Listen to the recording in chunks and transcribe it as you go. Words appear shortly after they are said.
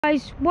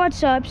Guys,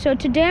 what's up? So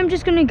today I'm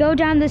just gonna go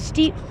down this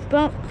steep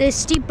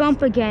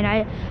bump again.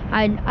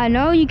 I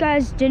know you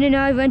guys didn't know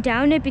I went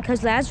down it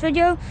because last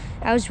video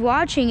I was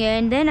watching it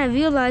and then I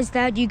realized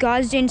that you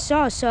guys didn't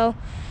saw. So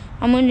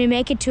I'm gonna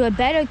make it to a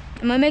better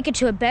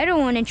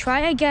one and try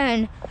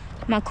again,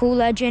 my cool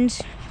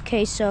legends.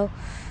 Okay, so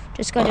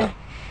just gotta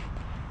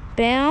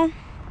bounce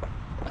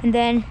and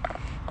then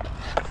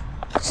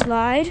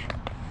slide.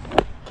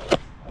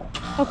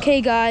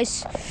 Okay,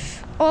 guys.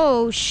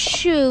 Oh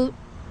shoot.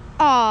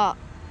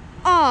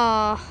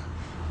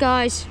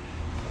 Guys,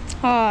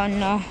 oh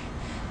no,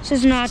 this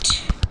is not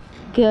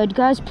good.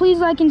 Guys, please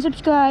like and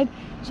subscribe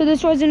so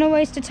this wasn't a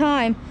waste of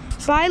time.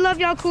 Bye, love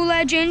y'all, cool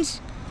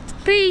legends.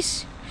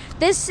 Peace.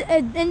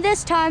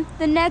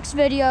 The next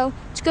video,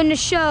 it's gonna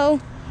show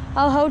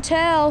a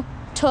hotel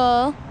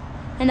tour,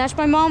 and that's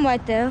my mom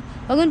right there.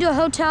 We're gonna do a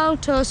hotel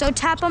tour, so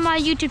tap on my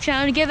YouTube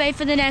channel to get ready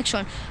for the next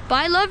one.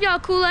 Bye, love y'all,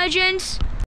 cool legends.